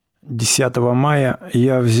10 мая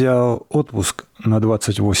я взял отпуск на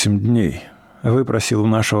 28 дней, выпросил у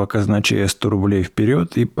нашего казначея 100 рублей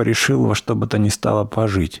вперед и порешил во что бы то ни стало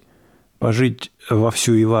пожить. Пожить во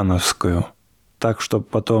всю Ивановскую, так, чтобы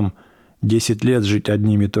потом 10 лет жить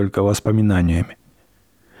одними только воспоминаниями.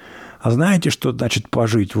 А знаете, что значит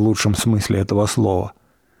пожить в лучшем смысле этого слова?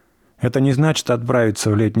 Это не значит отправиться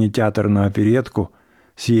в летний театр на оперетку,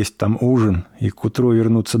 съесть там ужин и к утру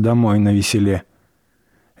вернуться домой навеселе.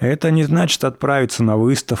 Это не значит отправиться на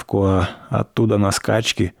выставку, а оттуда на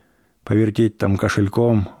скачки, повертеть там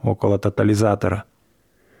кошельком около тотализатора.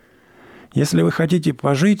 Если вы хотите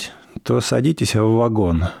пожить, то садитесь в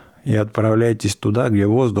вагон и отправляйтесь туда, где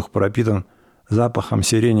воздух пропитан запахом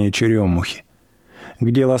сирени и черемухи,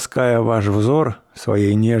 где, лаская ваш взор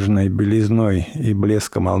своей нежной белизной и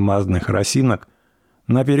блеском алмазных росинок,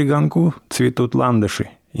 на перегонку цветут ландыши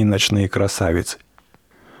и ночные красавицы.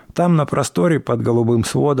 Там на просторе под голубым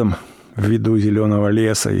сводом, в виду зеленого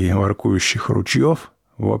леса и воркующих ручьев,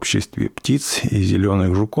 в обществе птиц и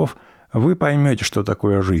зеленых жуков, вы поймете, что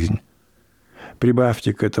такое жизнь.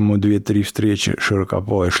 Прибавьте к этому 2-3 встречи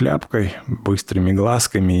широкополой шляпкой, быстрыми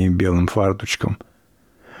глазками и белым фарточком.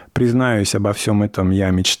 Признаюсь, обо всем этом я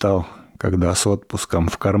мечтал, когда с отпуском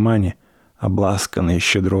в кармане, обласканный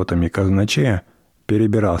щедротами казначея,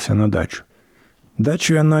 перебирался на дачу.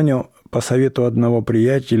 Дачу я нанял по совету одного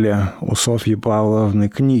приятеля у Софьи Павловны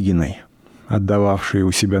Книгиной, отдававшей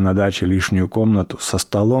у себя на даче лишнюю комнату со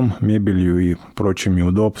столом, мебелью и прочими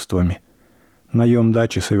удобствами. Наем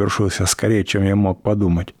дачи совершился скорее, чем я мог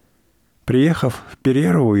подумать. Приехав в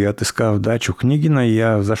перерву и отыскав дачу Книгиной,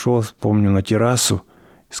 я взошел, помню, на террасу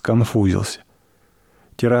и сконфузился.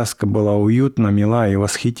 Терраска была уютна, мила и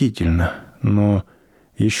восхитительна, но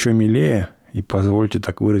еще милее, и, позвольте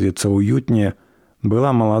так выразиться, уютнее,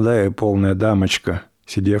 была молодая и полная дамочка,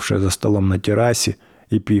 сидевшая за столом на террасе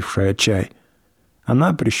и пившая чай.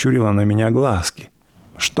 Она прищурила на меня глазки.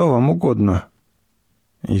 «Что вам угодно?»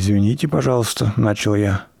 «Извините, пожалуйста», — начал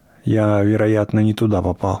я. «Я, вероятно, не туда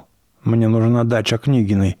попал. Мне нужна дача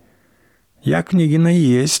Книгиной». «Я Книгина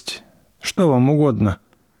есть. Что вам угодно?»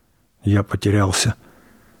 Я потерялся.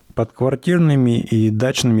 Под квартирными и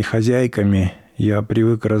дачными хозяйками я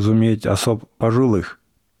привык разуметь особ пожилых,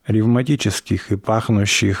 ревматических и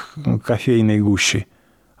пахнущих кофейной гущей.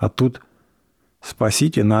 А тут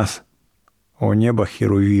 «спасите нас, о небо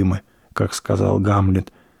херувимы», как сказал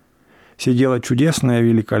Гамлет. Сидела чудесная,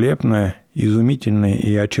 великолепная, изумительная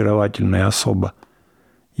и очаровательная особа.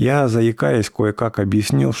 Я, заикаясь, кое-как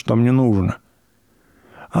объяснил, что мне нужно.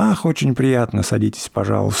 «Ах, очень приятно, садитесь,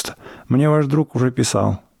 пожалуйста. Мне ваш друг уже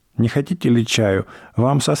писал. Не хотите ли чаю?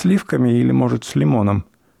 Вам со сливками или, может, с лимоном?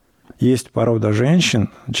 Есть порода женщин,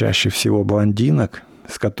 чаще всего блондинок,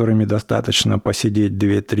 с которыми достаточно посидеть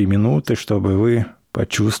 2-3 минуты, чтобы вы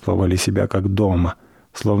почувствовали себя как дома,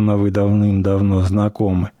 словно вы давным-давно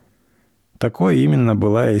знакомы. Такой именно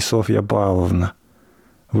была и Софья Павловна.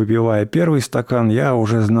 Выпивая первый стакан, я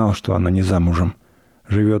уже знал, что она не замужем,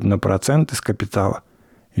 живет на процент из капитала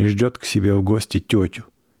и ждет к себе в гости тетю.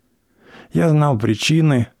 Я знал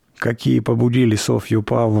причины, какие побудили Софью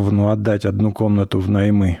Павловну отдать одну комнату в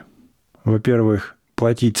наймы. Во-первых,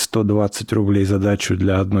 платить 120 рублей за дачу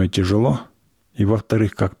для одной тяжело, и,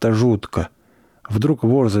 во-вторых, как-то жутко. Вдруг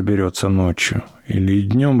вор заберется ночью, или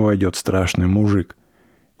днем войдет страшный мужик,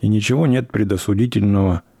 и ничего нет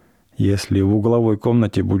предосудительного, если в угловой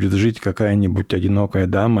комнате будет жить какая-нибудь одинокая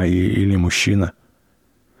дама или мужчина.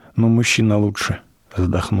 «Ну, мужчина лучше», —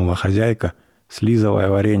 вздохнула хозяйка, слизывая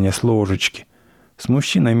варенье с ложечки. «С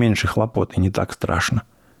мужчиной меньше хлопот и не так страшно».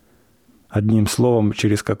 Одним словом,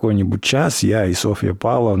 через какой-нибудь час я и Софья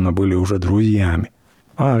Павловна были уже друзьями.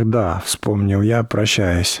 «Ах да», — вспомнил я,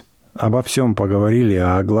 прощаясь. «Обо всем поговорили,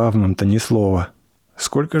 а о главном-то ни слова.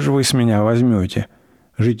 Сколько же вы с меня возьмете?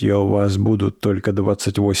 Жить я у вас буду только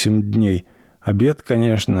 28 дней. Обед,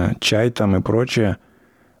 конечно, чай там и прочее».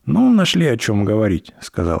 «Ну, нашли о чем говорить», —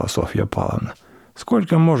 сказала Софья Павловна.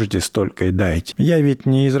 «Сколько можете, столько и дайте. Я ведь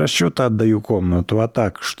не из расчета отдаю комнату, а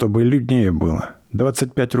так, чтобы люднее было.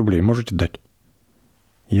 25 рублей можете дать?»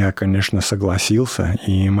 Я, конечно, согласился,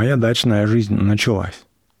 и моя дачная жизнь началась.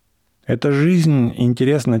 Эта жизнь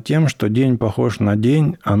интересна тем, что день похож на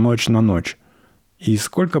день, а ночь на ночь. И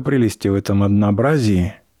сколько прелести в этом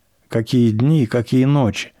однообразии, какие дни, какие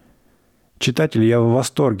ночи. Читатель, я в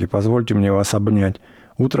восторге, позвольте мне вас обнять.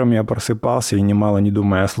 Утром я просыпался и, немало не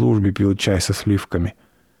думая о службе, пил чай со сливками.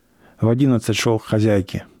 В 11 шел к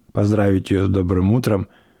хозяйке, поздравить ее с добрым утром,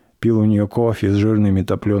 пил у нее кофе с жирными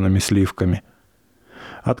топлеными сливками.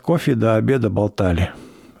 От кофе до обеда болтали.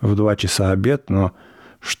 В 2 часа обед, но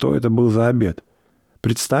что это был за обед?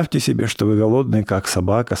 Представьте себе, что вы голодный, как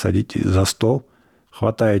собака, садитесь за стол,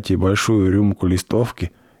 хватаете большую рюмку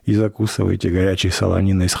листовки и закусываете горячей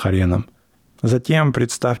солониной с хреном. Затем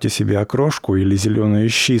представьте себе окрошку или зеленые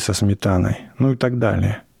щи со сметаной, ну и так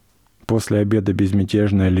далее. После обеда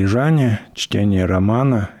безмятежное лежание, чтение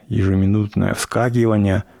романа, ежеминутное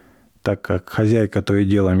вскакивание, так как хозяйка то и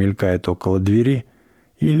дело мелькает около двери,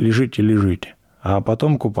 и лежите, а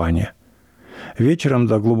потом купание. Вечером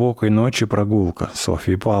до глубокой ночи прогулка с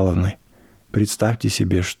Софьей Павловной. Представьте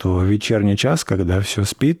себе, что в вечерний час, когда все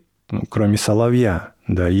спит, кроме соловья,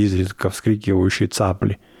 да изредка вскрикивающей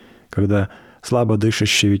цапли, когда слабо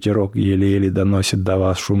дышащий ветерок еле-еле доносит до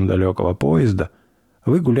вас шум далекого поезда,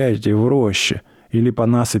 вы гуляете в роще или по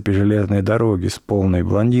насыпи железной дороги с полной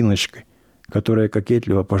блондиночкой, которая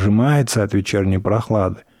кокетливо пожимается от вечерней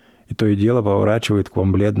прохлады и то и дело поворачивает к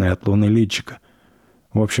вам бледное от луны личико.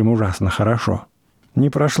 В общем, ужасно хорошо. Не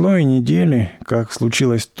прошло и недели, как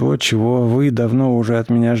случилось то, чего вы давно уже от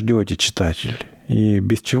меня ждете, читатель, и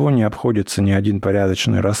без чего не обходится ни один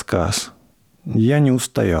порядочный рассказ. Я не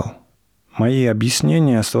устоял. Мои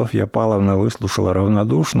объяснения Софья Павловна выслушала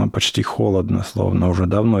равнодушно, почти холодно, словно уже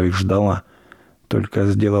давно их ждала. Только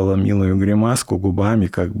сделала милую гримаску губами,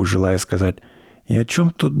 как бы желая сказать: «И о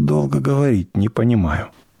чем тут долго говорить, не понимаю».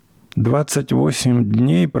 28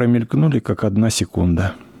 дней промелькнули, как одна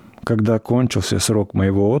секунда. Когда кончился срок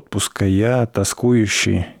моего отпуска, я,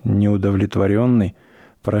 тоскующий, неудовлетворенный,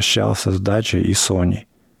 прощался с дачей и Соней.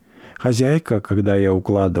 Хозяйка, когда я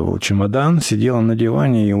укладывал чемодан, сидела на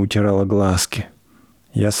диване и утирала глазки.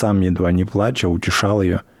 Я сам, едва не плача, утешал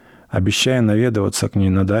ее, обещая наведываться к ней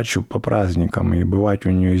на дачу по праздникам и бывать у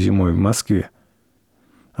нее зимой в Москве.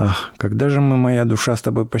 «Ах, когда же мы, моя душа, с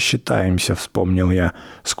тобой посчитаемся?» — вспомнил я.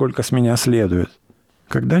 «Сколько с меня следует?»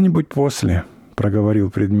 «Когда-нибудь после», — проговорил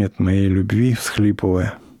предмет моей любви,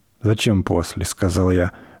 всхлипывая. «Зачем после?» — сказал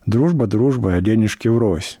я. «Дружба дружба, а денежки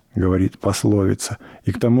врозь», — говорит пословица.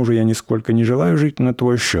 «И к тому же я нисколько не желаю жить на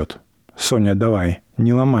твой счет. Соня, давай,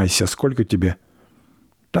 не ломайся, сколько тебе?»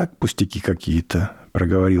 «Так, пустяки какие-то», —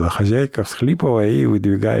 проговорила хозяйка, всхлипывая и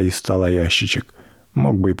выдвигая из стола ящичек.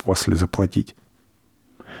 «Мог бы и после заплатить».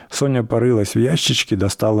 Соня порылась в ящичке,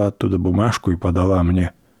 достала оттуда бумажку и подала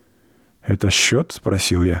мне. «Это счет?» —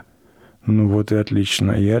 спросил я. «Ну вот и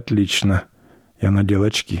отлично, и отлично». Я надел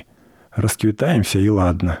очки. «Расквитаемся, и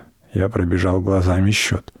ладно». Я пробежал глазами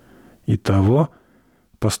счет. «Итого...»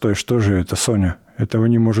 «Постой, что же это, Соня? Этого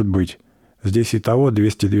не может быть. Здесь итого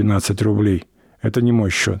 212 рублей. Это не мой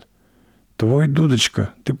счет». «Твой, Дудочка,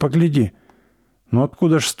 ты погляди». «Ну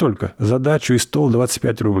откуда ж столько? За дачу и стол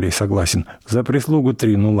 25 рублей, согласен. За прислугу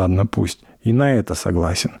 3, ну ладно, пусть. И на это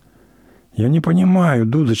согласен». «Я не понимаю,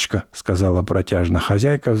 Дудочка», — сказала протяжно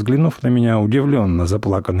хозяйка, взглянув на меня удивленно,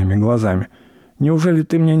 заплаканными глазами. «Неужели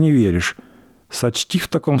ты мне не веришь? Сочти в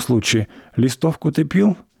таком случае. Листовку ты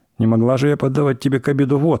пил? Не могла же я подавать тебе к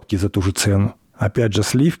обеду водки за ту же цену. Опять же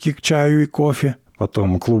сливки к чаю и кофе,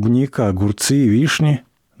 потом клубника, огурцы и вишни.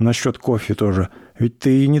 Насчет кофе тоже. Ведь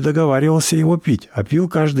ты и не договаривался его пить, а пил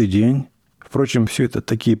каждый день. Впрочем, все это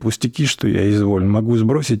такие пустяки, что я, изволь, могу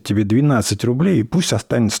сбросить тебе 12 рублей, и пусть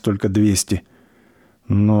останется только 200.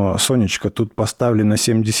 Но, Сонечка, тут поставлено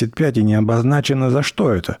 75 и не обозначено, за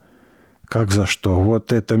что это». «Как за что?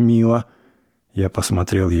 Вот это мило!» Я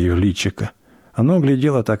посмотрел ее в личико. Оно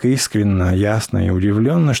глядело так искренно, ясно и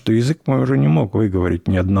удивленно, что язык мой уже не мог выговорить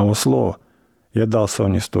ни одного слова. Я дал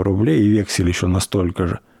Соне 100 рублей и вексель еще на столько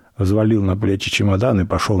же. Взвалил на плечи чемодан и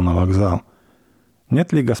пошел на вокзал.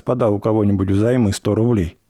 «Нет ли, господа, у кого-нибудь взаймы 100 рублей?»